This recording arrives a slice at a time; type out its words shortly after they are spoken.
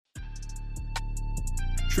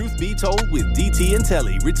Truth Be Told with DT and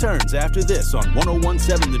Telly returns after this on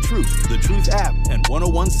 1017 The Truth, The Truth app, and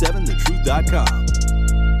 1017thetruth.com.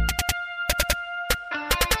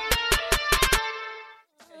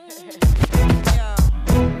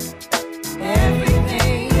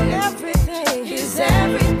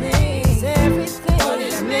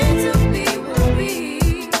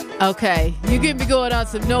 Okay, you get me going on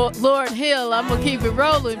some Lauryn Hill. I'm going to keep it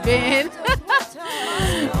rolling, Ben.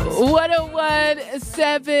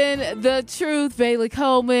 1017 The Truth, Bailey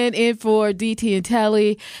Coleman in for DT and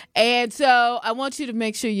Telly. And so I want you to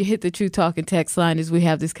make sure you hit the Truth Talking text line as we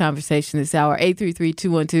have this conversation this hour,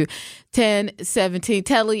 833-212-1017.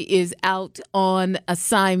 Telly is out on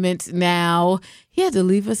assignment now. He had to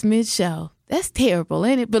leave us mid-show. That's terrible,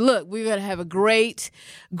 ain't it? But look, we're going to have a great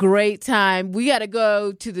time. We got to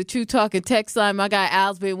go to the True Talking text line. My guy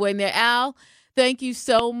Al's been waiting there. Al, thank you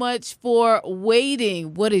so much for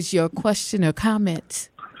waiting. What is your question or comment?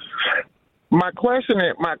 My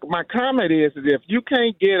comment is that if you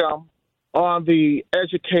can't get them on the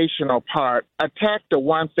educational part, attack the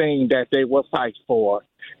one thing that they will fight for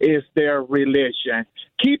is their religion.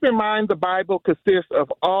 Keep in mind the Bible consists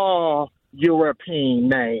of all European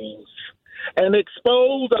names. And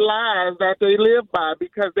expose the lies that they live by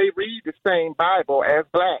because they read the same Bible as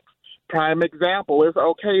blacks. Prime example, it's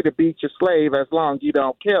okay to beat your slave as long as you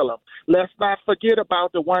don't kill him. Let's not forget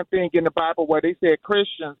about the one thing in the Bible where they said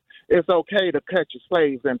Christians, it's okay to cut your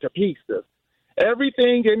slaves into pieces.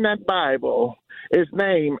 Everything in that Bible is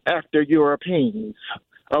named after Europeans.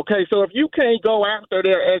 Okay, so if you can't go after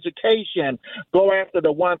their education, go after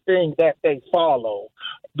the one thing that they follow,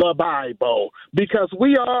 the Bible, because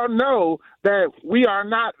we all know that we are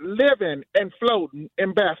not living and floating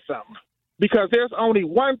in Bethlehem, because there's only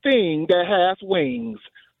one thing that has wings: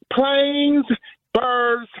 planes,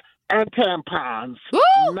 birds, and tampons.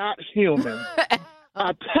 Woo! Not humans.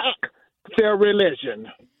 Attack their religion.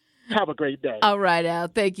 Have a great day. All right, Al.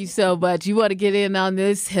 Thank you so much. You want to get in on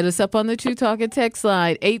this? Hit us up on the True Talking text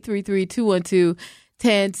line,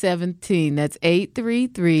 833-212-1017. That's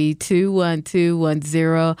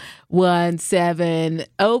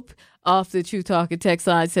 833-212-1017. Off the True Talking text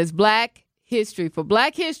line says, Black history. For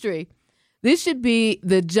Black history, this should be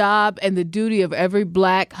the job and the duty of every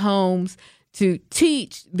Black homes to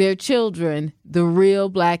teach their children the real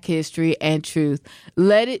Black history and truth.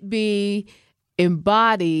 Let it be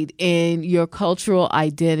embodied in your cultural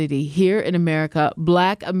identity. Here in America,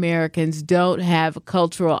 Black Americans don't have a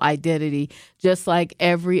cultural identity, just like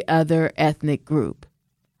every other ethnic group.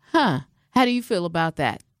 How do you feel about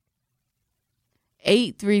that?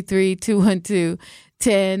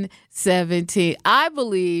 833-212-1017. I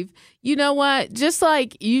believe, you know what, just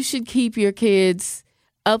like you should keep your kids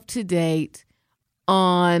up to date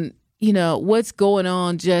on, what's going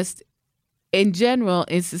on just in general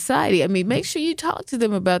in society. I mean, make sure you talk to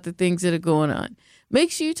them about the things that are going on.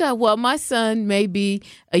 Make sure you talk. Well, my son may be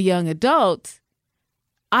a young adult.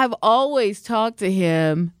 I've always talked to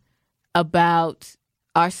him about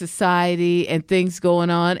our society and things going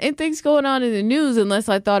on in the news, unless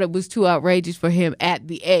I thought it was too outrageous for him at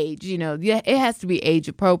the age. It has to be age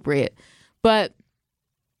appropriate. But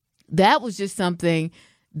that was just something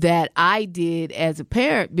that I did as a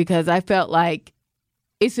parent because I felt like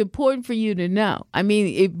it's important for you to know. I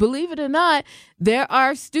mean, believe it or not, there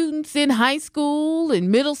are students in high school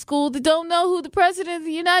and middle school that don't know who the president of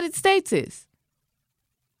the United States is.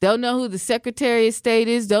 Don't know who the Secretary of State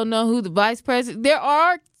is. Don't know who the vice president. There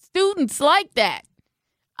are students like that.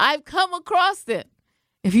 I've come across them.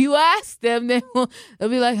 If you ask them, they'll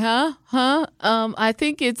be like, I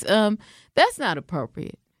think it's, that's not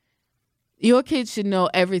appropriate. Your kids should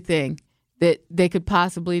know everything that they could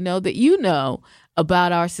possibly know that you know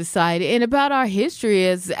about our society and about our history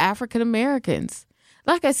as African Americans.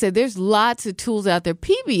 Like I said, there's lots of tools out there.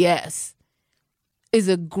 PBS is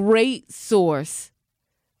a great source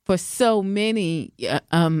for so many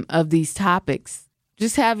of these topics,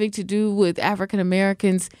 just having to do with African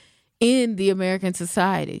Americans in the American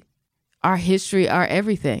society, our history, our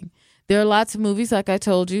everything. There are lots of movies, like I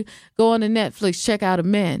told you. Go on to Netflix, check out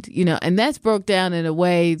Amend, and that's broke down in a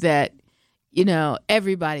way that,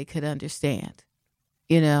 everybody could understand.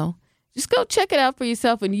 Just go check it out for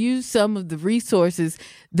yourself and use some of the resources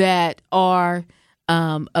that are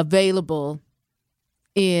available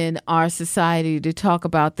in our society to talk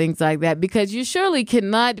about things like that, because you surely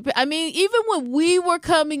cannot. I mean, even when we were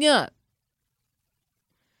coming up,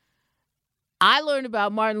 I learned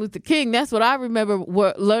about Martin Luther King. That's what I remember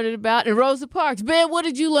learning about. And Rosa Parks. Ben, what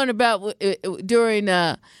did you learn about during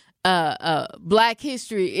Black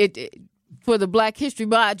History? For the Black History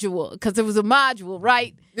module, because it was a module,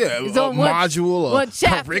 right? Yeah, It's a on module, one a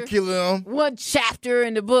chapter, curriculum. One chapter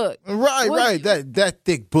in the book. Right. That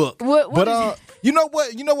thick book. What you know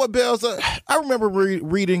what, Bells? I remember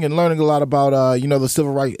reading and learning a lot about the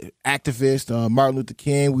civil rights activist Martin Luther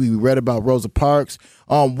King. We read about Rosa Parks.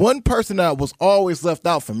 One person that was always left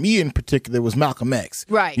out for me in particular was Malcolm X.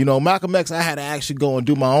 Right. Malcolm X, I had to actually go and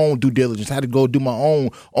do my own due diligence. I had to go do my own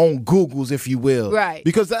Googles, if you will. Right.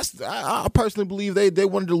 Because I personally believe they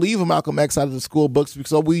wanted to leave Malcolm X out of the school books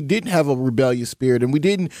because we didn't have a rebellious spirit and we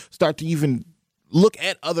didn't start to even look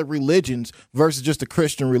at other religions versus just a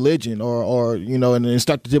Christian religion or and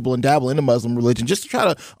start to dibble and dabble in the Muslim religion just to try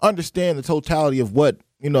to understand the totality of what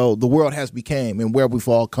the world has became and where we've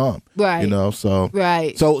all come. Right.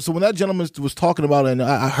 Right. So when that gentleman was talking about, and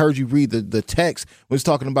I heard you read the text, was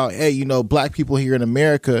talking about, hey, black people here in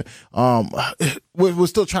America, we're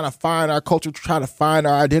still trying to find our culture, trying to find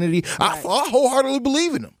our identity. Right. I wholeheartedly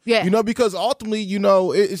believe in them. Yeah. Because ultimately,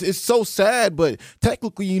 it's so sad, but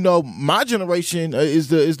technically, my generation is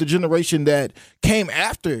the generation that came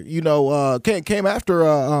after,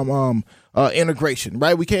 integration,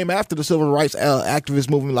 right? We came after the civil rights activist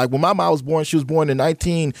movement. Like when my mom was born, she was born in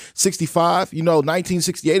 1965.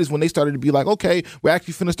 1968 is when they started to be like, okay, we're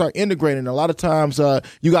actually finna start integrating. A lot of times,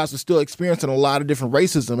 you guys are still experiencing a lot of different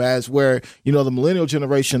racism as where, the millennial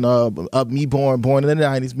generation of me born in the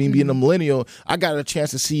 90s, me being a millennial, I got a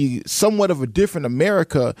chance to see somewhat of a different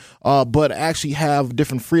America, but actually have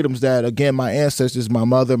different freedoms that, again, my ancestors, my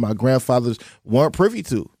mother, my grandfathers weren't privy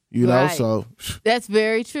to. Right. So that's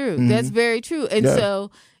very true. Mm-hmm. That's very true. And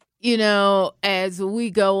so, as we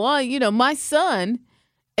go on, my son,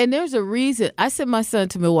 and there's a reason I sent my son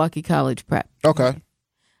to Milwaukee College Prep. Okay.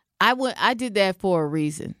 I did that for a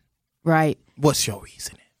reason, right? What's your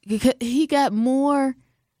reason? Because he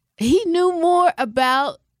knew more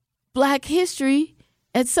about Black history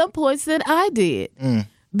at some points than I did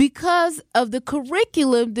because of the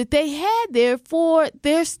curriculum that they had there for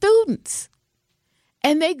their students.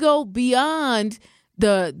 And they go beyond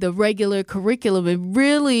the regular curriculum and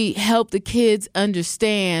really help the kids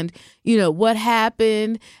understand, what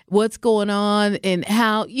happened, what's going on, and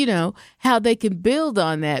how they can build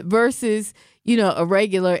on that versus, a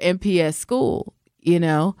regular MPS school,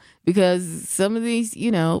 because some of these,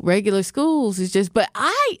 regular schools is just, but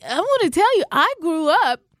I want to tell you, I grew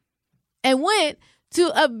up and went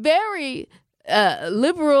to a very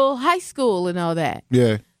liberal high school and all that.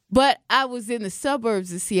 Yeah. But I was in the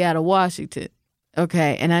suburbs of Seattle, Washington.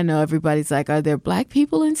 Okay. And I know everybody's like, are there Black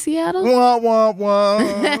people in Seattle? Wah, wah,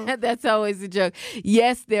 wah. That's always a joke.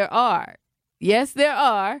 Yes, there are.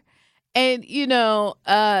 And,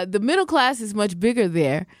 the middle class is much bigger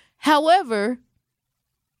there. However,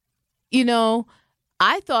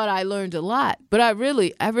 I thought I learned a lot, but I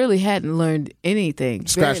really hadn't learned anything.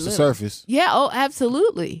 Scratch the surface. Yeah. Oh,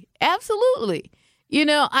 absolutely. Absolutely.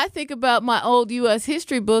 I think about my old U.S.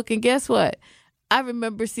 history book, and guess what? I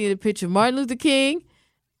remember seeing a picture of Martin Luther King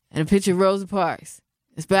and a picture of Rosa Parks.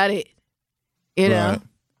 That's about it. I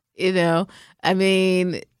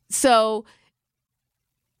mean, so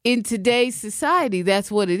in today's society, that's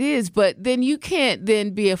what it is. But then you can't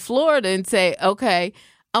then be a Florida and say, okay,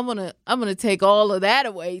 I'm gonna take all of that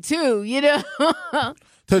away too.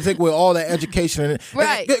 To take away all that education,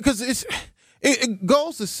 right? Because it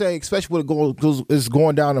goes to say, especially when it is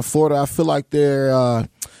going down in Florida, I feel like they're,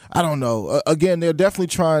 I don't know. Again, they're definitely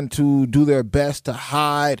trying to do their best to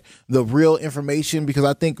hide the real information because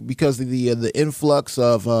I think because of the influx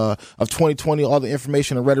of 2020, all the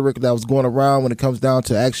information and rhetoric that was going around when it comes down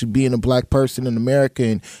to actually being a Black person in America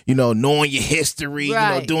and knowing your history,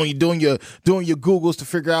 right. doing your Googles to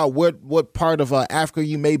figure out what part of Africa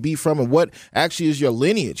you may be from and what actually is your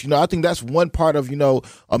lineage. I think that's one part of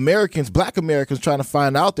Black Americans trying to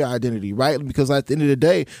find out their identity, right? Because at the end of the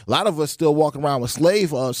day, a lot of us still walk around with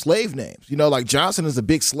slave names. Like Johnson is a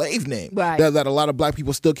big slave name, right, that a lot of Black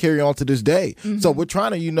people still carry on to this day. Mm-hmm. So we're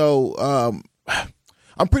trying to,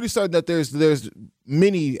 I'm pretty certain that there's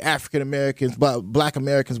many African Americans, Black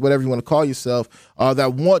Americans, whatever you want to call yourself,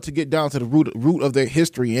 that want to get down to the root of their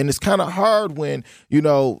history. And it's kind of hard when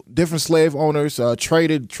different slave owners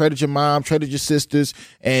traded your mom, traded your sisters,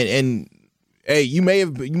 and hey, you may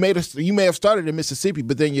have started in Mississippi,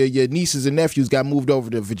 but then your nieces and nephews got moved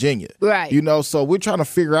over to Virginia. Right. So we're trying to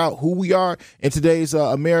figure out who we are in today's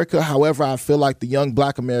America. However, I feel like the young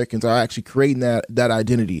Black Americans are actually creating that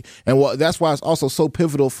identity. And that's why it's also so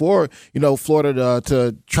pivotal for, Florida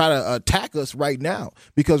to try to attack us right now.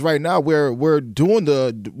 Because right now we're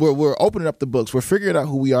opening up the books. We're figuring out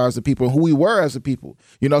who we are as a people and who we were as a people.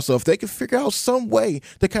 So if they can figure out some way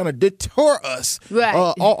to kind of detour us right.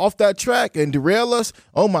 Off that track and and derail us,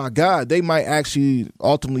 oh my God, they might actually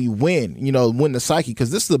ultimately win the psyche,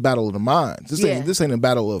 because this is a battle of the minds. This ain't a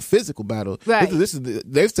battle of physical battle. Right.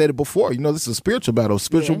 They've said it before. This is a spiritual battle,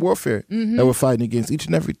 spiritual warfare that we're fighting against each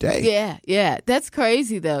and every day. Yeah. That's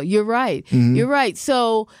crazy, though. You're right. You're right.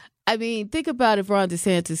 So, I mean, think about if Ron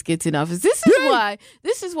DeSantis gets in office. This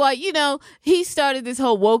is why, he started this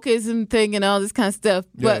whole wokeism thing and all this kind of stuff.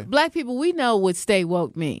 But black people, we know what stay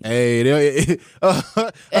woke means. Hey,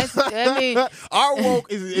 our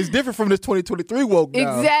woke is different from this 2023 woke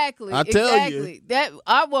now. Exactly. I tell you. That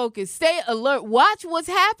our woke is stay alert. Watch what's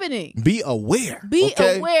happening. Be aware. Be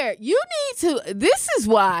aware. You need to. This is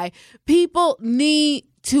why people need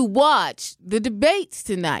to watch the debates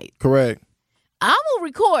tonight. Correct. I'm going to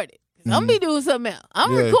record it. I'm going to be doing something else. I'm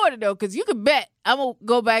going to record it, though, because you can bet I'm going to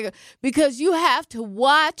go back. Because you have to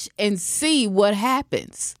watch and see what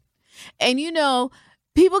happens. And,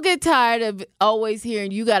 people get tired of always hearing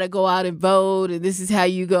you got to go out and vote, and this is how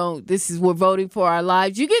you go. We're voting for our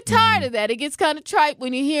lives. You get tired of that. It gets kind of trite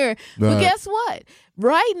when you hear it. But guess what?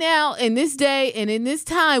 Right now, in this day and in this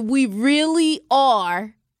time, we really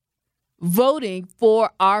are voting for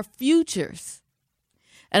our futures.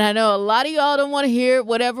 And I know a lot of y'all don't want to hear it,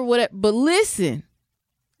 whatever, but listen.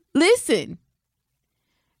 When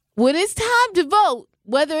it's time to vote,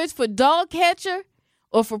 whether it's for dog catcher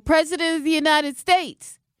or for president of the United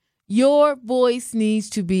States, your voice needs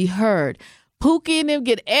to be heard. Pookie and them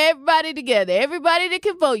get everybody together. Everybody that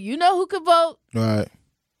can vote. You know who can vote? Right.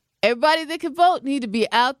 Everybody that can vote need to be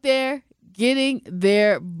out there getting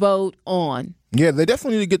their vote on. Yeah, they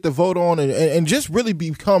definitely need to get the vote on and just really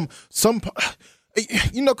become some...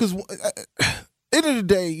 because end of the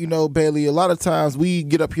day, Bailey, a lot of times we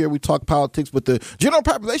get up here, we talk politics, but the general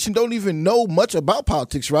population don't even know much about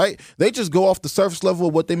politics, right? They just go off the surface level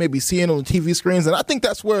of what they may be seeing on the TV screens. And I think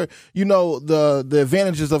that's where, the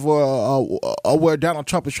advantages of where Donald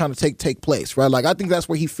Trump is trying to take place, right? Like, I think that's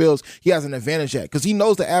where he feels he has an advantage at, because he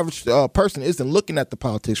knows the average person isn't looking at the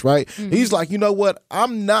politics, right? Mm-hmm. He's like, you know what?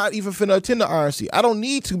 I'm not even finna attend the RNC. I don't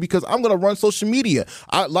need to, because I'm going to run social media.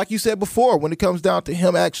 Like you said before, when it comes down to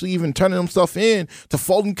him actually even turning himself in to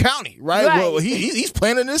Fulton County, right? Well, he's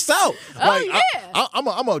planning this out. I'm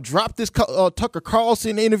gonna drop this Tucker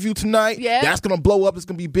Carlson interview tonight. Yeah, that's gonna blow up. It's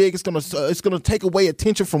gonna be big. It's gonna take away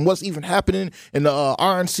attention from what's even happening in the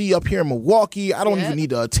RNC up here in Milwaukee. I don't even need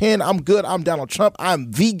to attend. I'm good. I'm Donald Trump. I'm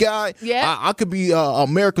the guy. Yeah, I could be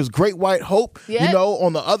America's great white hope. Yeah.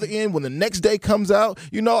 On the other end, when the next day comes out,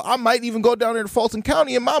 I might even go down there to Fulton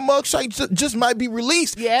County and my mugshot just might be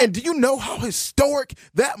released. Yeah. And do you know how historic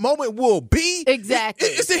that moment will be? Exactly.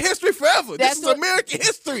 It's in history forever. This is American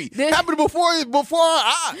history. Happened before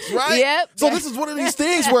our eyes, right? Yep. So this is one of these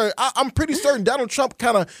things where I'm pretty certain Donald Trump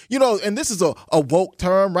kind of, and this is a woke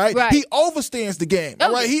term, right? He overstands the game,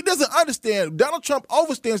 right? He doesn't understand. Donald Trump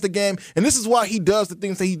overstands the game, and this is why he does the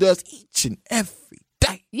things that he does each and every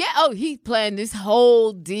day. Yeah. He planned this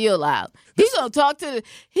whole deal out. He's gonna talk to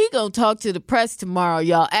the press tomorrow,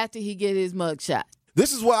 y'all, after he get his mugshot.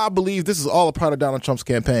 This is why I believe this is all a part of Donald Trump's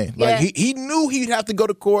campaign. Like he knew he'd have to go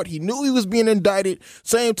to court. He knew he was being indicted.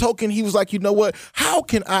 Same token, he was like, you know what? How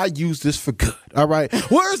can I use this for good? All right.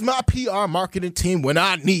 Where's my PR marketing team when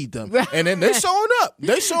I need them? Right. And then they're showing up.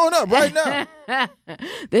 They're showing up right now.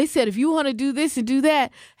 They said, if you want to do this and do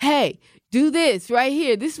that, hey, do this right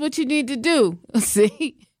here. This is what you need to do.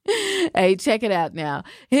 See? Hey, check it out now.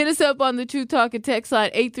 Hit us up on the True Talking text line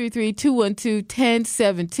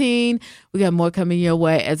 833-212-1017. We got more coming your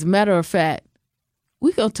way. As a matter of fact,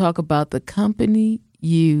 we're going to talk about the company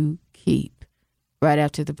you keep right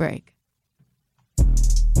after the break.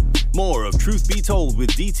 More of Truth Be Told with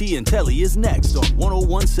DT and Telly is next on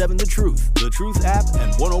 1017 The Truth, The Truth app,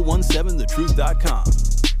 and 1017thetruth.com.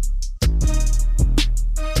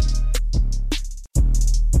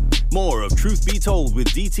 More of Truth Be Told with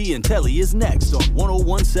DT and Telly is next on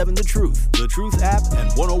 1017 The Truth, The Truth app, and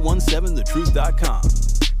 1017thetruth.com.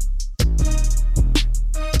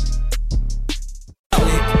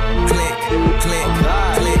 Click, click, click,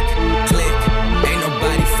 click, click. Ain't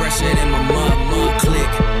nobody fresher than my mama.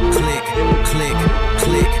 Click, click, click,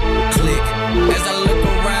 click, click. As I look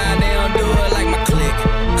around, they don't do it like my click,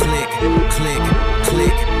 click, click,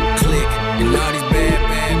 click, click. And all these bad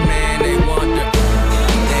men, they want the.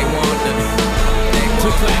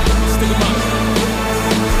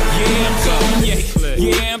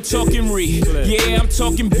 Yeah, I'm talking re. Yeah, I'm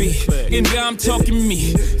talking B. And I'm talking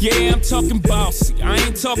me. Yeah, I'm talking bossy. I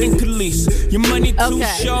ain't talking Khalees. Your money too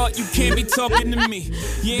short, you can't be talking to me.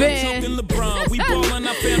 Yeah, I'm talking LeBron. We ballin'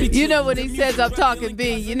 our family. You know when he says I'm talking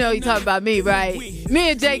B, you know he talking about me, right? Me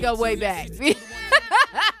and Jay go way back.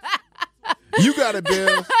 You got it,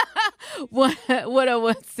 Bill.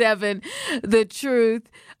 1017 The Truth.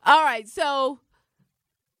 All right, so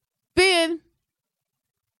Ben,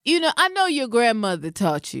 I know your grandmother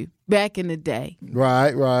taught you back in the day.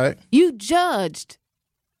 Right. You judged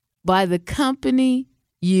by the company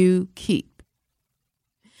you keep.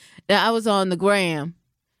 Now, I was on the gram,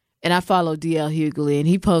 and I followed D.L. Hughley, and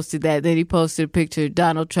he posted that. Then he posted a picture of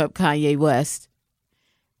Donald Trump, Kanye West.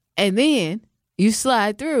 And then you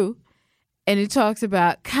slide through, and it talks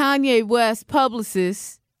about Kanye West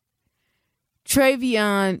publicist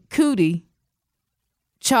Travion Cootie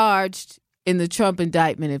charged in the Trump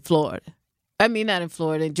indictment in Florida. I mean, not in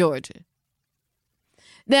Florida, in Georgia.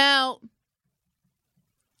 Now,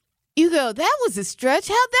 you go, that was a stretch.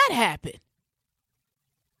 How'd that happen?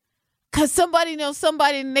 Because somebody knows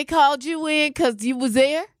somebody and they called you in because you was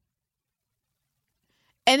there?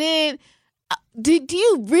 And then, do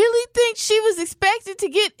you really think she was expecting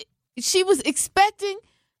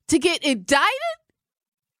to get indicted?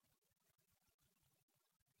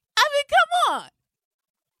 I mean, come on.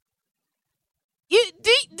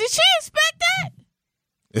 Did she expect that?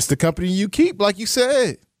 It's the company you keep, like you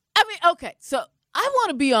said. I mean, okay, so I want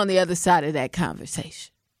to be on the other side of that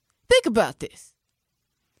conversation. Think about this.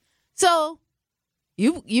 So,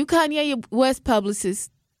 you Kanye West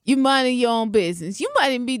publicist, you minding your own business. You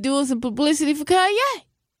might even be doing some publicity for Kanye.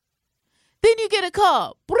 Then you get a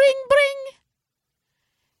call. Bring.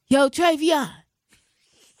 Yo, Travion.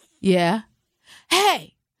 Yeah.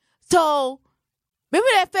 Hey, so remember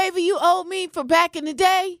that favor you owed me for back in the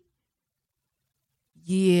day?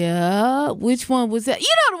 Yeah. Which one was that? You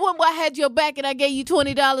know the one where I had your back and I gave you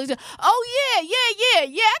 $20? Oh, yeah.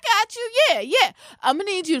 I got you. Yeah. I'm going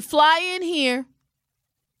to need you to fly in here.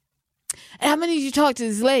 And I'm going to need you to talk to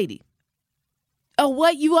this lady. Oh,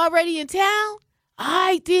 what? You already in town?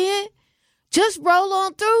 I did. Just roll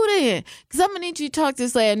on through then. Because I'm going to need you to talk to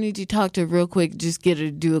this lady. I need you to talk to her real quick. Just get her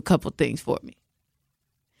to do a couple things for me.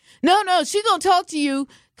 No, she going to talk to you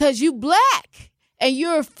because you black and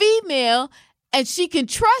you're a female and she can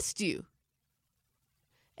trust you.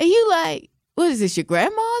 And you like, what is this, your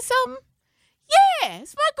grandma or something? Yeah,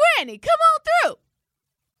 it's my granny. Come on through.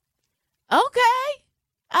 Okay.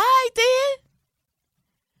 All right, then.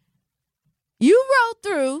 You roll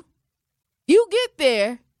through. You get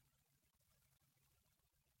there.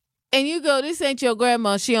 And you go, this ain't your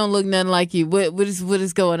grandma. She don't look nothing like you. What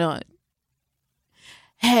is going on?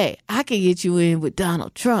 Hey, I can get you in with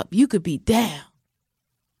Donald Trump. You could be down.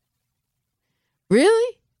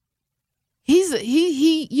 Really?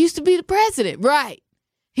 He used to be the president, right?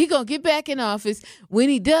 He gonna get back in office. When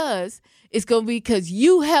he does, it's gonna be because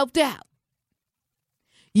you helped out.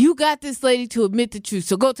 You got this lady to admit the truth,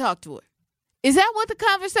 so go talk to her. Is that what the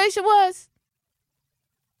conversation was?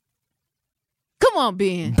 Come on,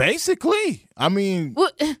 Ben. Basically, I mean,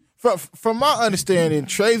 What? from my understanding,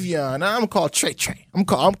 Travion, I'm called Trey. I'm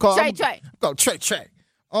called Trey.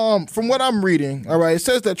 From what I'm reading, all right, it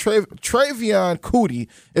says that Travion Cootie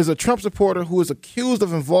is a Trump supporter who is accused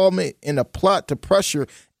of involvement in a plot to pressure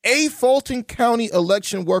a Fulton County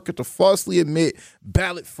election worker to falsely admit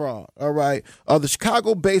ballot fraud. All right. The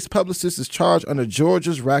Chicago-based publicist is charged under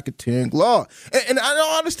Georgia's racketeering law. And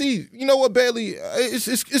I honestly, you know what, Bailey?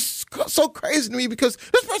 It's so crazy to me because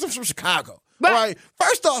this person's from Chicago. Right. All right.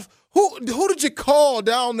 First off, who did you call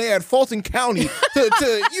down there at Fulton County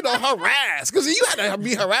to harass? Because you had to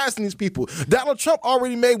be harassing these people. Donald Trump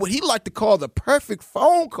already made what he liked to call the perfect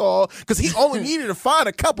phone call because he only needed to find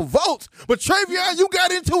a couple votes. But Travion, you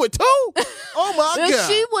got into it too? Oh my God.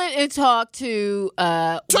 She went and talked to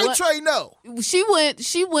Trey. No. She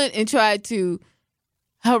went and tried to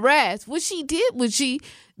harass. What she did was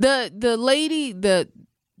the lady, the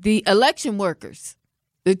election workers,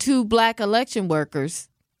 the two black election workers.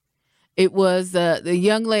 It was the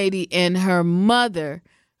young lady and her mother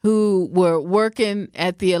who were working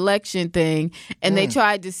at the election thing, and they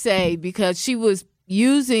tried to say because she was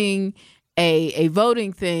using a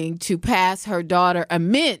voting thing to pass her daughter a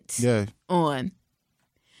mint on,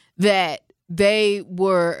 that they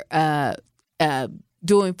were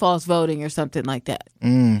doing false voting or something like that.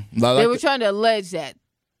 They were trying to allege that.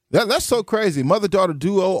 That's so crazy. Mother-daughter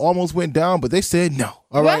duo almost went down, but they said no.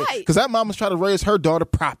 All right? Because that mama's trying to raise her daughter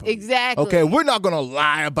properly. Exactly. Okay, we're not going to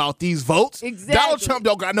lie about these votes. Exactly. Donald Trump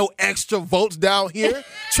don't got no extra votes down here.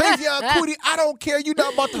 Travion Cootie, I don't care. You're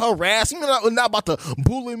not about to harass me. You're not about to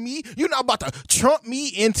bully me. You're not about to trump me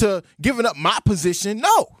into giving up my position.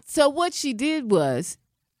 No. So what she did was,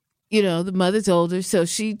 the mother's older, so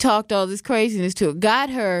she talked all this craziness to her, got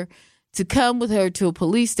her to come with her to a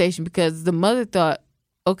police station because the mother thought,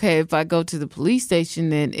 okay, if I go to the police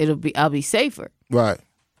station, then I'll be safer. Right.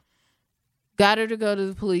 got her to go to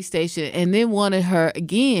the police station, and then wanted her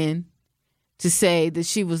again to say that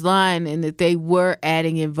she was lying and that they were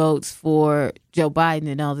adding in votes for Joe Biden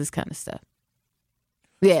and all this kind of stuff.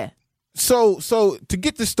 Yeah. So to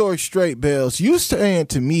get this story straight, Bells, you saying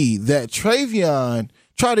to me that Travion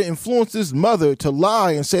tried to influence his mother to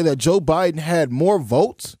lie and say that Joe Biden had more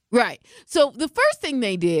votes? Right. So the first thing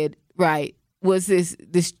they did, right, was this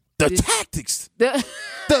tactics, the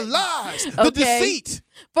lies, the deceit.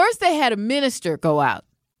 First, they had a minister go out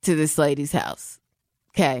to this lady's house.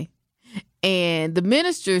 Okay. And the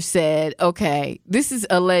minister said, okay, this is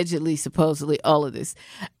allegedly, supposedly, all of this,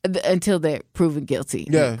 until they're proven guilty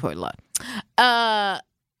in court of law.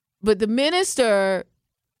 But the minister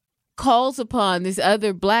calls upon this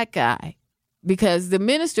other black guy because the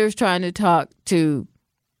minister is trying to talk to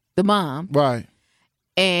the mom. Right.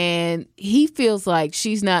 And he feels like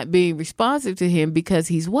she's not being responsive to him because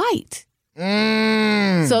he's white.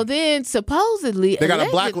 So then supposedly they got a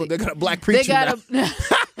black preacher.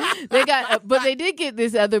 But they did get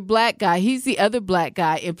this other black guy. He's the other black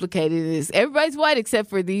guy implicated in this. Everybody's white except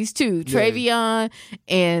for these two, Travion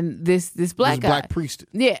and this black guy. Black priest.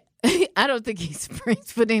 Yeah. I don't think he's a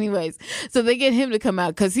priest, but anyways. So they get him to come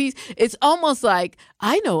out because it's almost like,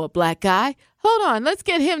 I know a black guy. Hold on, let's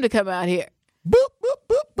get him to come out here. Boop, boop,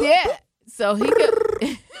 boop, boop. Yeah.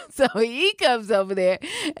 So he comes over there,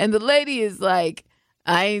 and the lady is like,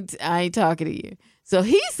 I ain't talking to you. So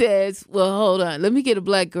he says, well, hold on, let me get a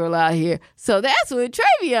black girl out here. So that's when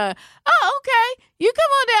Travion, oh, okay, you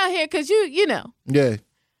come on down here because you know. Yeah.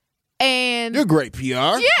 And you're great PR.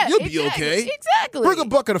 Yeah, you'll be okay. Exactly. Bring a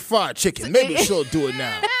bucket of fried chicken. Maybe she'll do it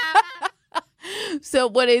now. So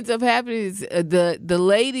what ends up happening is the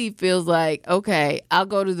lady feels like, okay, I'll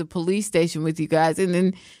go to the police station with you guys,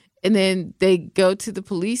 and then they go to the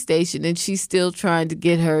police station, and she's still trying to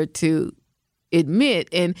get her to admit,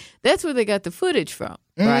 and that's where they got the footage from,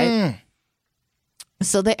 right?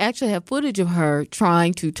 So they actually have footage of her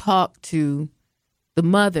trying to talk to the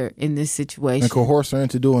mother in this situation and coerce her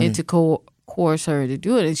into doing it. Coerce her into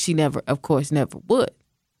doing it, and she never would.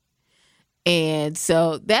 And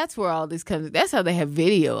so that's where all this comes. That's how they have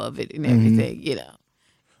video of it and everything, you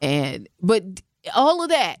know. But all of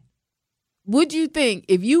that, would you think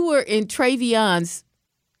if you were in Travion's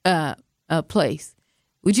place,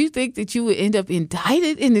 would you think that you would end up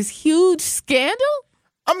indicted in this huge scandal?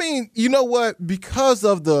 I mean, you know what? Because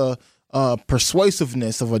of the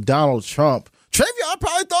persuasiveness of a Donald Trump, Travion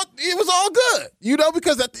probably thought it was all good, you know,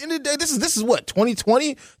 because at the end of the day, this is what,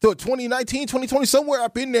 2020 to 2019, 2020, somewhere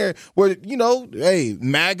up in there where, you know, hey,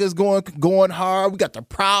 MAGA's going hard. We got the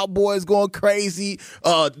Proud Boys going crazy.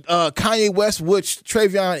 Kanye West, which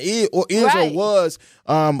Travion is or was,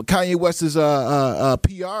 Kanye West's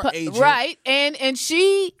PR agent. Right. And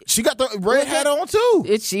she got the red hat on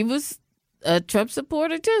too. She was a Trump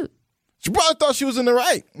supporter too. She probably thought she was in the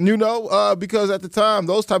right, you know, because at the time,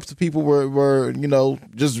 those types of people were you know,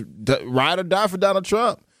 just ride or die for Donald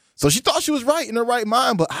Trump. So she thought she was right in her right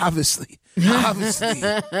mind, but obviously,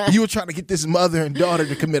 you were trying to get this mother and daughter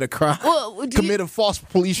to commit a crime, commit a false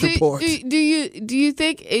police report. Do you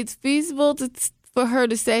think it's feasible for her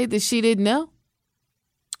to say that she didn't know?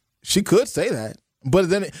 She could say that.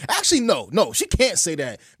 But then, actually, no, she can't say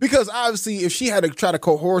that because obviously, if she had to try to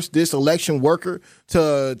coerce this election worker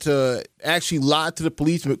to actually lie to the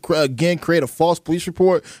police, again, create a false police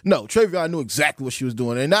report, no, Travion knew exactly what she was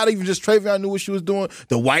doing, and not even just Travion knew what she was doing.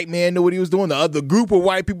 The white man knew what he was doing. The other group of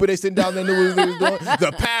white people they sitting down there knew what they was doing.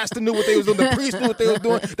 The pastor knew what they was doing. The priest knew what they was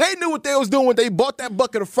doing. They knew what they was doing when they bought that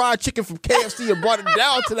bucket of fried chicken from KFC and brought it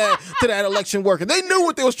down to that election worker. They knew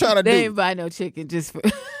what they was trying to do. They didn't buy no chicken just for.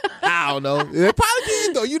 I don't know. They probably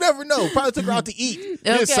did though. You never know. Probably took her out to eat.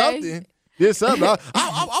 Did something.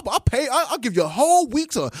 I'll pay. I'll give you a whole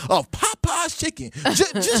week's of Popeye's chicken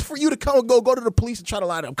just for you to come and go to the police and try to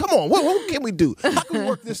lie to them. Come on, what can we do? How can we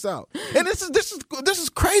work this out? And this is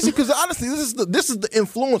crazy because honestly, this is the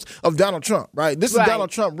influence of Donald Trump, right? This is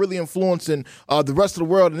Donald Trump really influencing the rest of the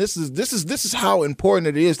world, and this is how important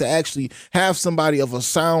it is to actually have somebody of a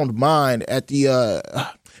sound mind at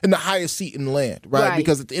the. In the highest seat in the land, right?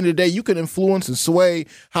 Because at the end of the day, you can influence and sway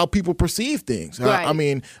how people perceive things. Right. I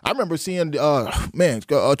mean, I remember seeing,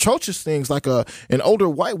 atrocious things like an older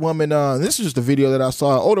white woman. This is just a video that I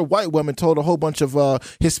saw. An older white woman told a whole bunch of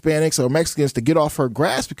Hispanics or Mexicans to get off her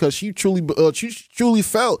grass because she truly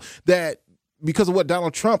felt that. Because of what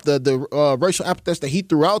Donald Trump, the racial epithets that he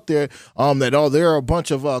threw out there, that there are a bunch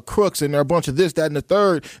of crooks and there are a bunch of this, that, and the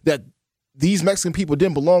third, that these Mexican people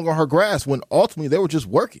didn't belong on her grass when ultimately they were just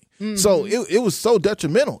working. Mm-hmm. So it was so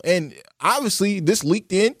detrimental. And obviously this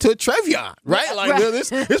leaked into Trevion, right? Like this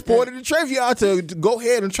poured into Trevion to go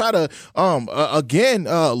ahead and try to,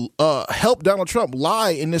 help Donald Trump lie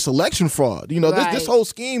in this election fraud. This whole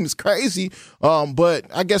scheme is crazy. But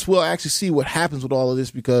I guess we'll actually see what happens with all of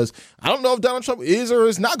this, because I don't know if Donald Trump is or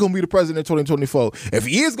is not going to be the president in 2024. If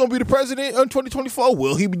he is going to be the president in 2024,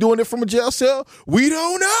 will he be doing it from a jail cell? We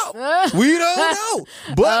don't know. We don't know.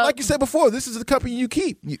 But like you said before, this is the company you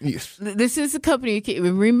keep. This is the company you keep.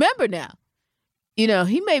 Remember now,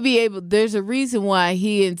 he may be able. There's a reason why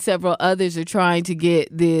he and several others are trying to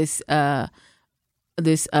get this Fani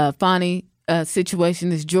situation,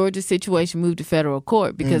 this Georgia situation, moved to federal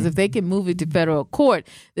court. Because if they can move it to federal court,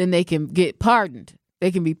 then they can get pardoned.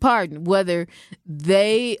 They can be pardoned, whether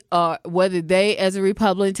they as a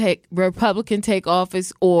Republican take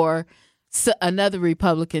office or another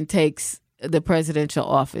Republican takes the presidential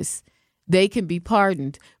office. They can be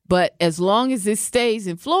pardoned. But as long as this stays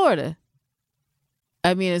in Florida,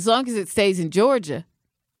 as long as it stays in Georgia,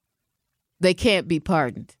 they can't be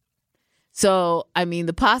pardoned. So,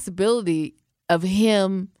 the possibility of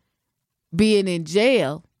him being in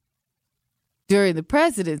jail during the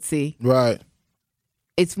presidency, right?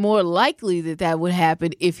 It's more likely that would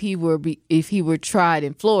happen if he were tried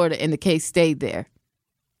in Florida and the case stayed there.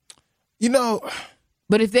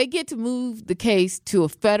 But if they get to move the case to a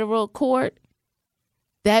federal court,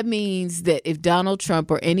 that means that if Donald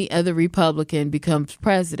Trump or any other Republican becomes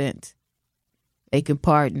president, they can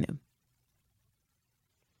pardon him.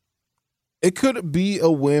 It could be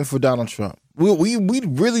a win for Donald Trump. We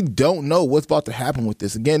really don't know what's about to happen with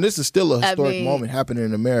this. Again, this is still a historic moment happening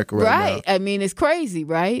in America right now. Right. It's crazy,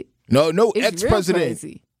 right? No it's ex-president. Real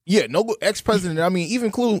crazy. Yeah, no ex-president.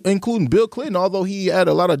 Even including Bill Clinton, although he had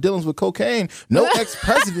a lot of dealings with cocaine, no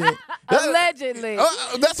ex-president. Allegedly.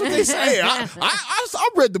 That's what they say. I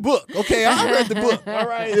read the book. Okay, I read the book. All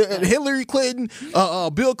right, Hillary Clinton,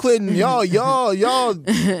 Bill Clinton, y'all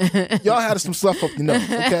had some stuff up the nose.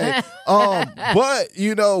 Okay, but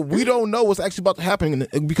we don't know what's actually about to happen,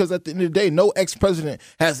 because at the end of the day, no ex-president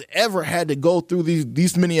has ever had to go through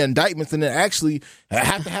these many indictments and then actually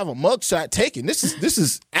have to have a mugshot taken. This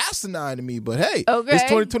is asinine to me, but hey, It's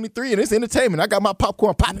 2023 and it's entertainment. I got my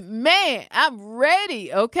popcorn popping. Man, I'm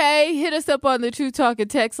ready. Okay, hit us up on the True Talking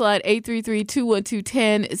text line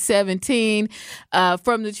 833-212-1017.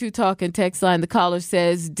 From the True Talking text line, the caller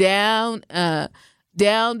says, down near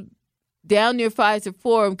Pfizer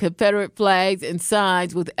Forum, Confederate flags and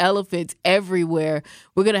signs with elephants everywhere.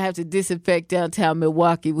 We're gonna have to disinfect downtown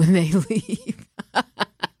Milwaukee when they leave.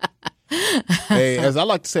 Hey, as I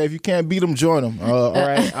like to say, if you can't beat them, join them. All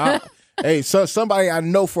right. So somebody I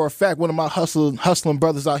know for a fact, one of my hustling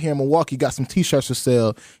brothers out here in Milwaukee, got some T-shirts for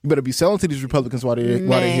sale. You better be selling to these Republicans while they're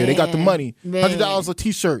here. They got the money. $100 a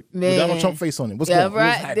T-shirt with Donald Trump face on it. What's going on?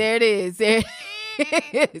 Right, there it is. There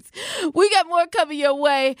it is. We got more coming your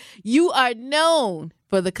way. You are known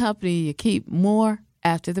for the company you keep. More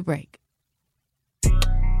after the break.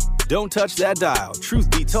 Don't touch that dial. Truth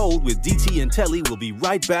Be Told with DT and Telly will be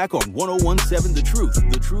right back on 1017 The Truth,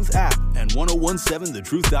 The Truth app, and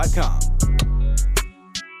 1017thetruth.com.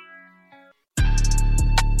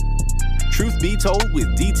 Truth Be Told with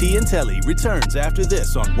DT and Telly returns after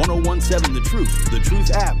this on 1017 The Truth, The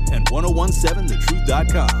Truth app, and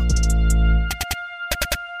 1017thetruth.com.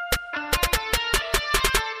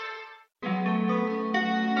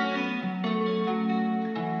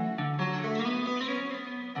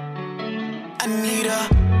 I need a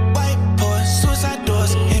white horse, suicide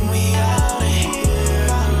doors, and we out here.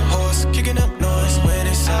 My horse kicking up noise when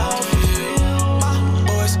it's out here. My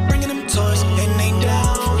boys bringing them toys, and they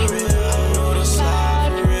down for real. I know they'll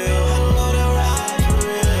slide for real. I know they'll ride for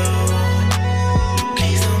real.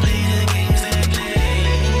 Please don't play the games they play.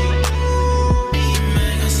 Be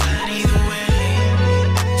mad, gonna slide either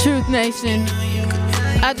way. Truth Nation,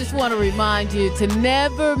 I just want to remind you to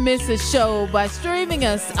never miss a show by streaming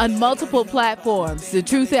us on multiple platforms. The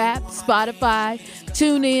Truth app, Spotify,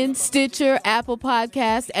 TuneIn, Stitcher, Apple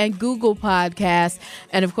Podcasts, and Google Podcasts.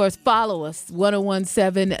 And, of course, follow us,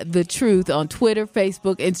 1017 The Truth, on Twitter,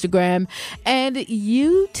 Facebook, Instagram, and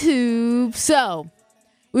YouTube. So,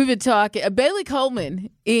 we've been talking. Bailey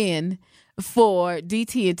Coleman in for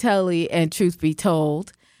DT and Telly and Truth Be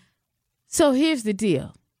Told. So, here's the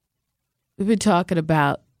deal. We've been talking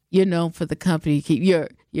about you're known for the company you keep. You're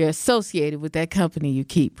associated with that company you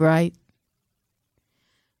keep, right?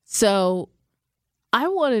 So I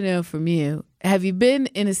want to know from you, have you been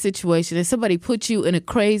in a situation, has somebody put you in a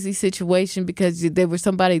crazy situation because they were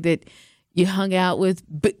somebody that you hung out with,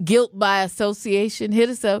 guilt by association, hit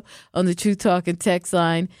us up on the Truth Talking text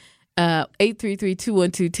line,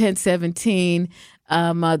 833-212-1017.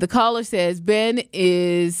 The caller says, Ben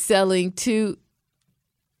is selling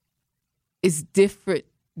is different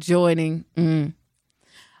joining.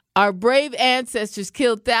 Our brave ancestors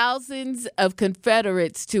killed thousands of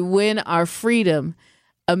Confederates to win our freedom.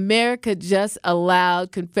 America just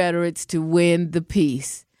allowed Confederates to win the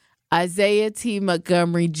peace. Isaiah T.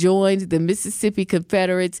 Montgomery joined the Mississippi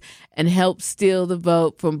Confederates and helped steal the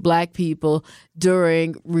vote from black people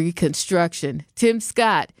during Reconstruction. Tim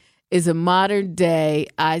Scott is a modern-day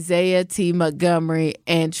Isaiah T. Montgomery,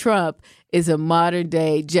 and Trump is a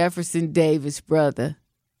modern-day Jefferson Davis brother.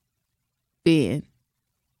 Ben,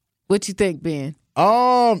 what you think, Ben?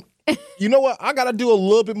 You know what? I got to do a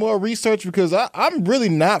little bit more research because I'm really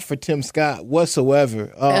not for Tim Scott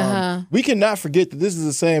whatsoever. We cannot forget that this is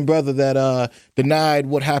the same brother that denied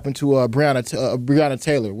what happened to Breonna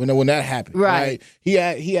Taylor when that happened. Right. He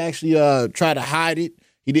actually tried to hide it.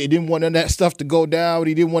 He didn't want none of that stuff to go down.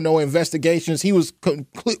 He didn't want no investigations. He was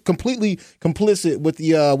completely complicit with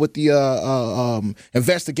the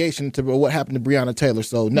investigation to what happened to Breonna Taylor.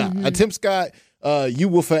 So, Tim Scott, you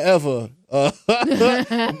will forever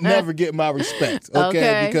never get my respect,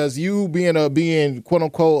 okay? Because you being quote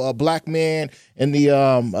unquote a black man in the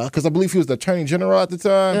because I believe he was the Attorney General at the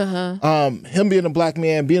time. Him being a black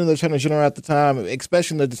man, being the Attorney General at the time,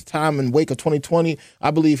 especially at the time in wake of 2020,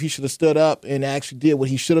 I believe he should have stood up and actually did what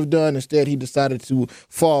he should have done. Instead, he decided to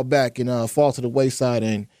fall back and fall to the wayside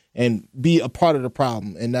and be a part of the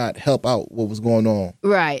problem and not help out what was going on.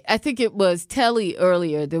 Right. I think it was Telly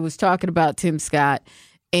earlier that was talking about Tim Scott,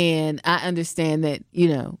 and I understand that,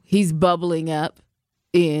 he's bubbling up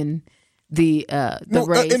in the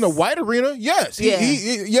race. In the white arena, yes.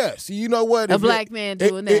 Yes. You know what? A black man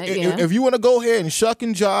doing that, If you want to go ahead and shuck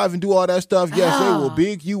and jive and do all that stuff, yes, they will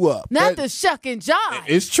big you up. Not the shuck and jive.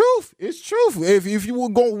 It's truth. It's truth. If you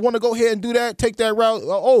want to go ahead and do that, take that route,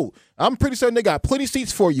 I'm pretty certain they got plenty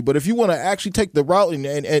seats for you. But if you want to actually take the route and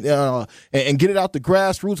get it out the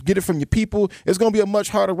grassroots, get it from your people, it's going to be a much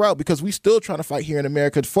harder route because we still trying to fight here in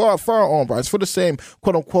America for our own rights, for the same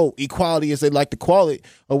quote unquote equality as they like to call it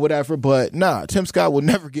or whatever. But nah, Tim Scott will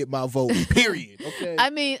never get my vote. Period. Okay. I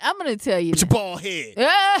mean, I'm going to tell you. With your bald head.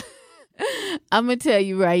 I'm going to tell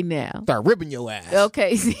you right now. Start ripping your ass.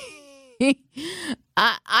 Okay.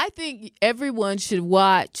 I think everyone should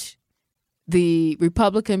watch the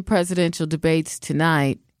Republican presidential debates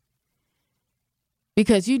tonight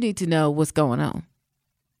because you need to know what's going on.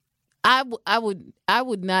 I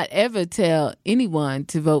would not ever tell anyone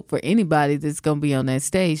to vote for anybody that's going to be on that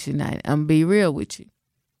stage tonight. I'm going to be real with you.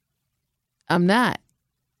 I'm not.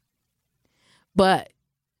 But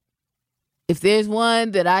if there's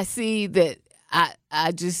one that I see that I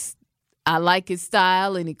like his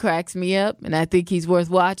style and he cracks me up and I think he's worth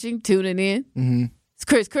watching, tuning in, it's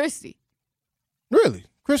Chris Christie. Really?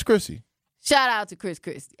 Chris Christie. Shout out to Chris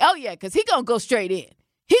Christie. Oh, yeah, because he's going to go straight in.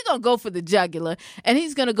 He's going to go for the jugular, and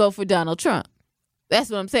he's going to go for Donald Trump. That's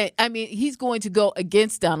what I'm saying. I mean, he's going to go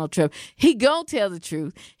against Donald Trump. He going to tell the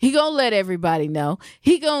truth. He going to let everybody know.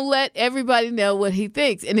 He going to let everybody know what he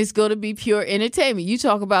thinks, and it's going to be pure entertainment. You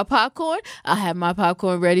talk about popcorn, I have my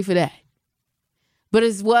popcorn ready for that. But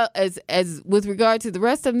as well as with regard to the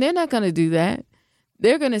rest of them, they're not going to do that.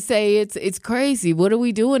 They're going to say it's crazy. What are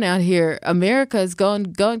we doing out here? America has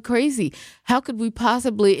gone crazy. How could we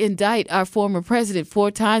possibly indict our former president 4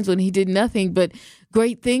 times when he did nothing but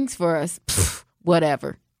great things for us? Pfft,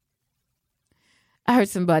 whatever. I heard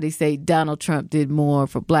somebody say Donald Trump did more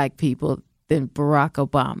for black people than Barack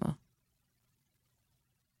Obama.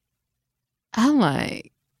 I'm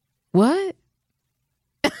like, what?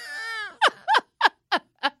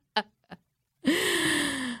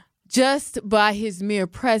 Just by his mere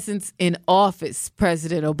presence in office,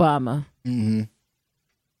 President Obama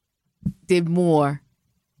did more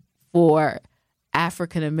for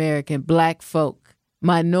African American, black folk,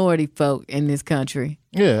 minority folk in this country.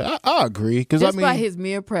 Yeah, I agree. Just by his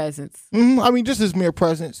mere presence. Just his mere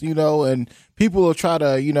presence, and people will try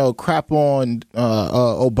to, crap on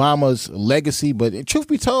Obama's legacy. But truth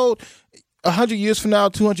be told, 100 years from now,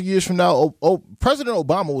 200 years from now, President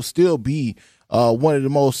Obama will still be one of the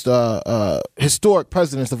most historic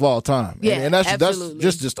presidents of all time. Yeah, and that's absolutely.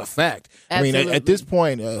 just a fact. Absolutely. I mean, at this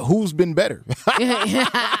point, who's been better?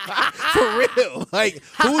 For real. Like,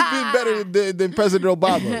 who's been better than President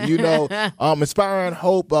Obama? You know, inspiring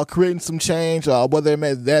hope, creating some change, whether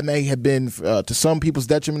that may have been to some people's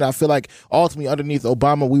detriment. I feel like ultimately underneath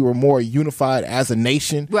Obama, we were more unified as a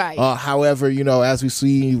nation. Right. However, you know, as we've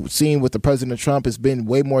seen with the President Trump, it's been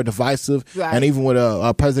way more divisive. Right. And even with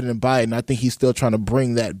President Biden, I think he's still trying to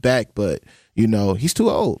bring that back, but you know, he's too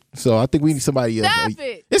old. So I think we need somebody else. Stop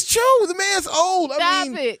it. It's true. The man's old. Stop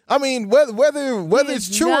it. I mean, whether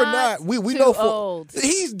it's true or not, we know for old.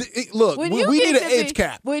 look, When we you need get an to age be-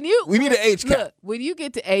 cap. we need an age cap. Look, when you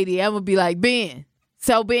get to 80, I'm gonna be like, Ben.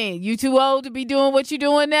 So Ben, you too old to be doing what you're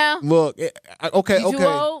doing now? Look, okay, You too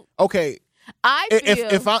old? okay. I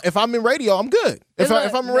feel If I'm in radio, I'm good. If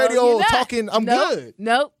I'm in radio you're not. talking, I'm good.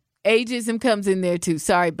 Nope. Ageism comes in there too.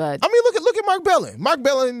 Sorry, bud. I mean, look at Mark Bellin. Mark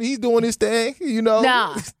Bellin, he's doing his thing. You know.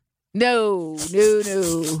 Nah. No.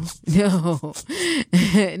 No.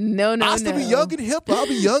 I'll still be young and hip. I'll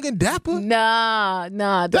be young and dapper. Nah.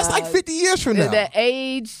 That's dog. like 50 years from now. The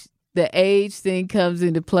age thing comes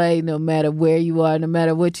into play no matter where you are, no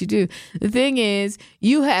matter what you do. The thing is,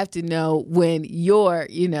 you have to know when your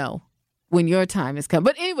time has come.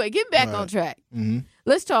 But anyway, getting back on track. Mm-hmm.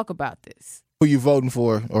 Let's talk about this. Who you voting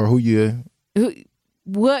for, or who you?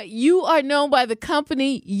 What you are known by the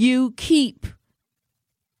company you keep.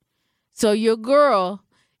 So your girl,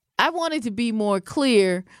 I wanted to be more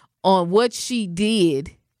clear on what she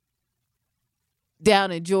did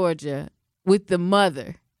down in Georgia with the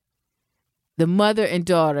mother and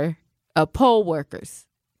daughter of poll workers.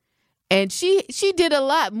 And she did a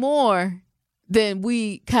lot more than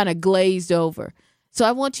we kind of glazed over. So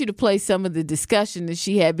I want you to play some of the discussion that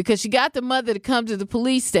she had, because she got the mother to come to the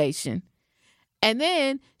police station. And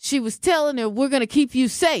then she was telling her, we're going to keep you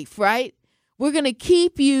safe, right? We're going to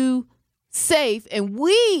keep you safe, and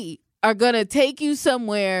we are going to take you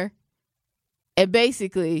somewhere and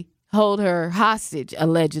basically hold her hostage,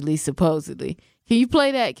 allegedly, supposedly. Can you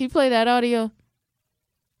play that? Can you play that audio?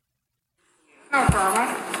 No problem.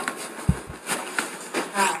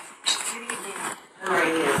 Hi. Good evening. How are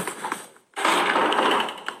you?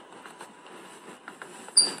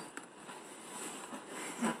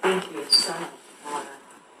 Thank you so much for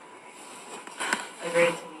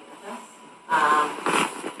agreeing to meet with us.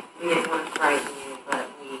 We didn't want to frighten you, but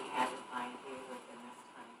we had to find you within this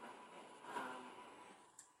time bracket.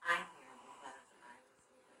 I'm here because I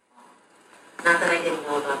received a call. Not that I didn't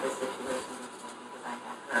know about this situation before, because I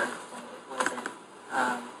had heard, but it wasn't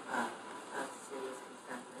a serious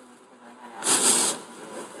concern for me because I had asked you to do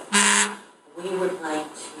with it. We would like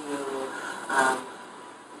to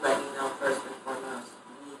let you know first and foremost,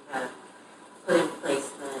 we have put in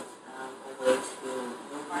placement a way to move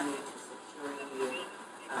you, to secure you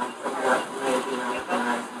from what may be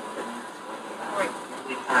unauthorized and organized. And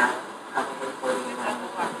we have probably 48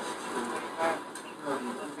 hours to move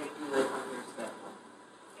you. We may do it on your schedule.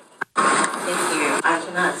 Thank you. I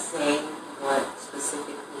cannot say what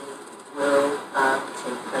specifically will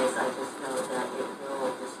take place. I just know that it will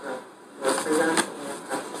disrupt your freedom and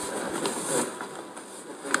particularly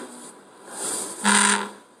the freedom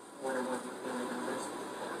one or more of your family members.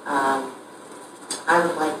 I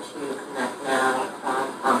would like to connect now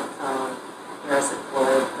on the phone Harrison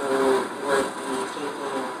Floyd, who would be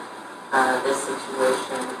taking this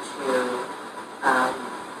situation to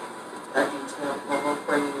a detailed level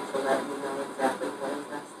for you to let you know exactly what is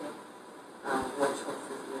at stake, what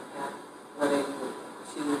choices you have, whether you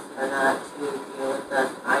choose or not to deal with us.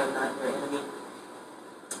 I am not your enemy.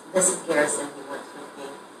 This is Garrison. He works with me.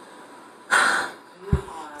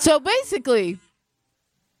 So basically,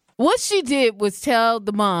 what she did was tell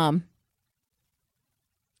the mom,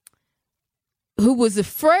 who was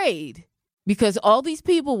afraid because all these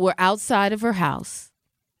people were outside of her house.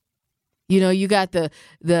 You know, you got the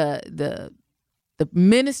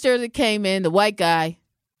minister that came in, the white guy.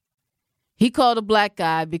 He called a black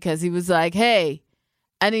guy because he was like, hey,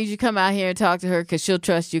 I need you to come out here and talk to her because she'll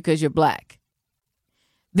trust you because you're black.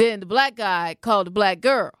 Then the black guy called a black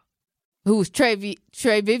girl, who was Trevion,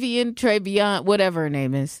 whatever her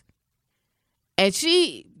name is. And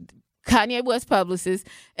she, Kanye West publicist.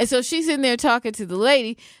 And so she's in there talking to the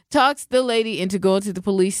lady, talks the lady into going to the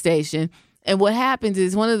police station. And what happens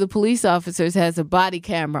is one of the police officers has a body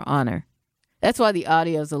camera on her. That's why the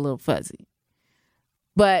audio is a little fuzzy.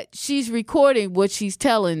 But she's recording what she's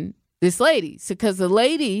telling this lady. So, because the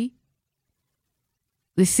lady,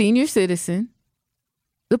 the senior citizen,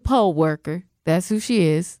 the poll worker, that's who she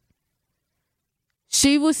is.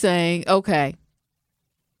 She was saying, okay,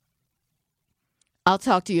 I'll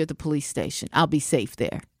talk to you at the police station. I'll be safe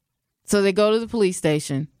there. So they go to the police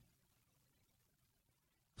station.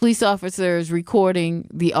 Police officer is recording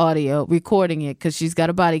the audio, recording it because she's got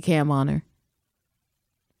a body cam on her.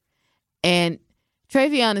 And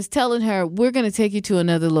Travion is telling her, we're going to take you to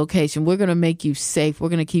another location. We're going to make you safe. We're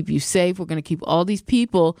going to keep you safe. We're going to keep all these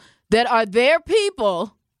people that are their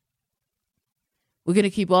people. We're going to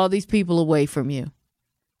keep all these people away from you.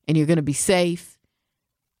 And you're going to be safe.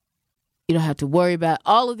 You don't have to worry about it.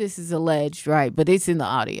 All of this is alleged, right? But it's in the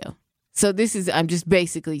audio. So I'm just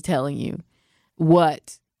basically telling you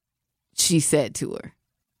what she said to her.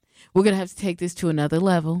 We're going to have to take this to another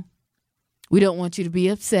level. We don't want you to be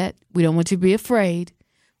upset. We don't want you to be afraid.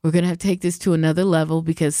 We're going to have to take this to another level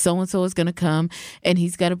because so-and-so is going to come and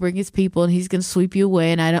he's got to bring his people and he's going to sweep you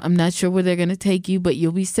away. And I'm not sure where they're going to take you, but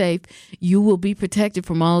you'll be safe. You will be protected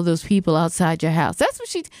from all of those people outside your house. That's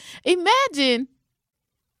what imagine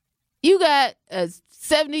you got a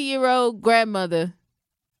 70-year-old grandmother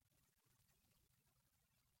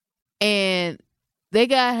and they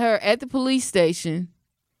got her at the police station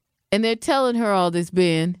and they're telling her all this,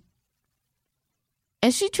 Ben.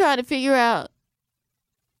 And she tried to figure out,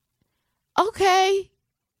 okay,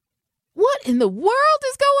 what in the world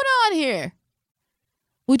is going on here?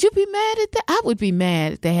 Would you be mad at that? I would be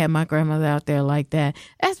mad if they had my grandmother out there like that.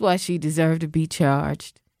 That's why she deserved to be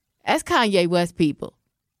charged. That's Kanye West people.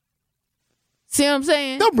 See what I'm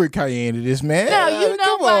saying? Don't bring Kanye into this, man. No, you know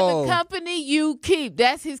Come by on. the company you keep.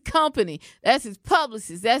 That's his company. That's his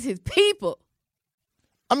publicist. That's his people.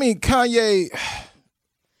 I mean, Kanye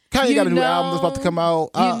got a new album that's about to come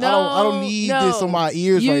out. I don't need this on my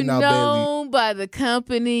ears right now, baby. You know by the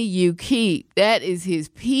company you keep. That is his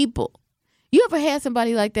people. You ever had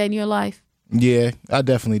somebody like that in your life? Yeah, I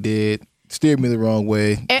definitely did. Steered me the wrong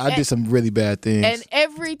way. I did some really bad things. And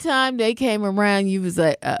every time they came around, you was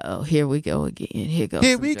like, uh-oh, here we go again. Here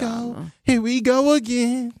we go. Here we go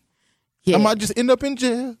again. Yeah. I might just end up in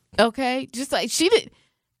jail. Okay. Just like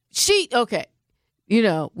okay. You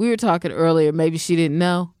know, we were talking earlier. Maybe she didn't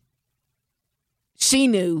know. She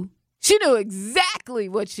knew. She knew exactly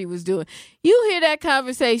what she was doing. You hear that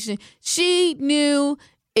conversation. She knew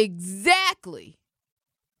exactly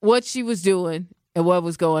what she was doing and what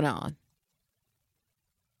was going on.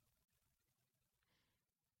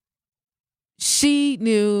 She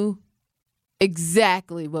knew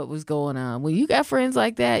exactly what was going on. When you got friends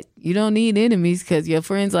like that, you don't need enemies because your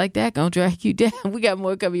friends like that gonna drag you down. We got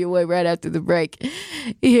more coming your way right after the break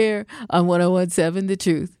here on 101.7 The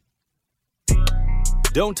Truth.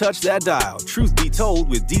 Don't touch that dial. Truth Be Told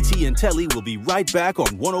with DT and Telly will be right back on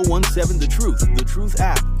 101.7 The Truth, The Truth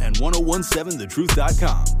app, and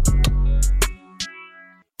 1017thetruth.com.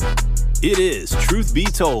 It is Truth Be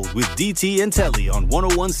Told with DT and Telly on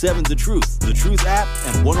 1017 The Truth, The Truth app,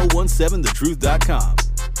 and 1017thetruth.com.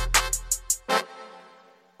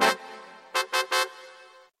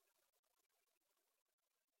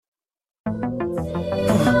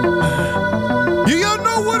 You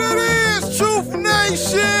know what it is, Truth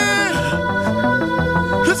Nation.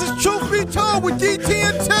 This is Truth Be Told with DT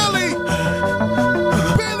and Telly.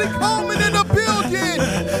 Bailey Coleman in the building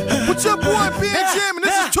with your boy Benjamin.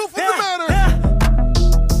 This is Truth of the Matter.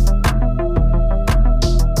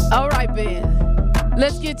 All right, Ben.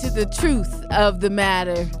 Let's get to the truth of the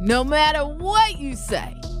matter. No matter what you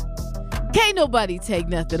say, can't nobody take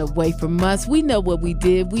nothing away from us. We know what we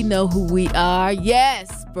did. We know who we are.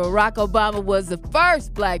 Yes, Barack Obama was the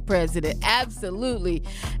first black president. Absolutely.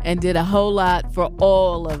 And did a whole lot for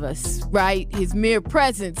all of us, right? His mere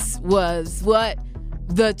presence was what?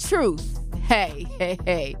 The truth.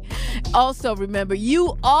 Hey. Also, remember,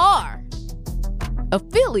 you are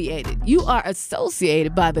affiliated. You are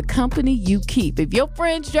associated by the company you keep. If your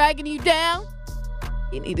friend's dragging you down,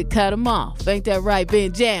 you need to cut them off. Ain't that right,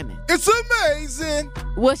 Benjamin? It's amazing.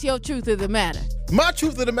 What's your truth of the matter? My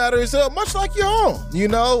truth of the matter is much like your own. You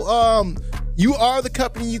know, you are the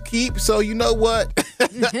company you keep. So you know what?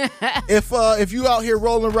 If you out here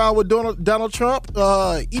rolling around with Donald Trump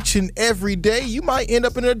each and every day, you might end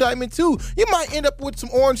up in an indictment too. You might end up with some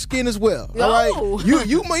orange skin as well. Oh. All right,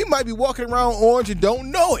 you might be walking around orange and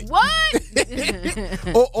don't know it. What?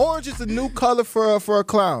 Or orange is the new color for a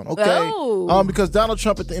clown. Okay, Oh. Because Donald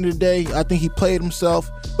Trump at the end of the day, I think he played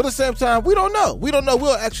himself. But at the same time, we don't know.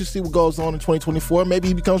 We'll actually see what goes on in 2024. Maybe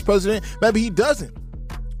he becomes president. Maybe he doesn't.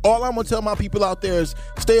 All I'm going to tell my people out there is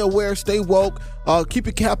stay aware, stay woke, keep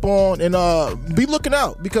your cap on, and be looking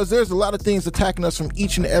out because there's a lot of things attacking us from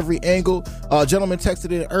each and every angle. A gentleman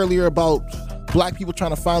texted in earlier about black people trying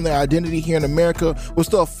to find their identity here in America. We're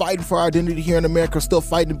still fighting for our identity here in America, still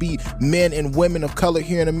fighting to be men and women of color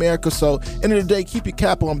here in America. So, end of the day, keep your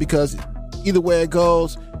cap on because either way it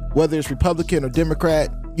goes, whether it's Republican or Democrat,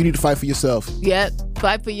 you need to fight for yourself. Yep,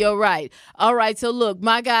 fight for your right. All right, so look,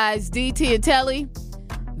 my guys, DT and Telly,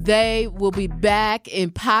 they will be back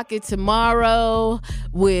in pocket tomorrow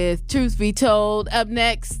with Truth Be Told. Up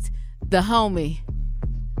next, the homie.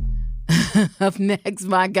 Up next,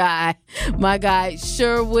 my guy,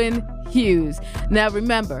 Sherwin Hughes. Now,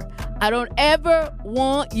 remember, I don't ever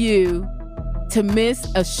want you to miss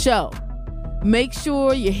a show. Make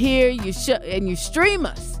sure you're here, and you stream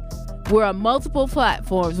us. We're on multiple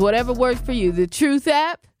platforms, whatever works for you. The Truth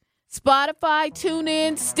app, Spotify,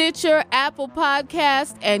 TuneIn, Stitcher, Apple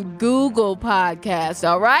Podcast, and Google Podcast.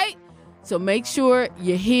 All right? So make sure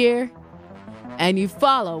you're here and you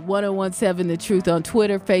follow 1017 The Truth on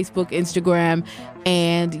Twitter, Facebook, Instagram,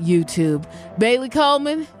 and YouTube. Bailey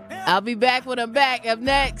Coleman, I'll be back when I'm back. Up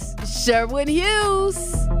next, Sherwin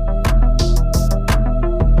Hughes.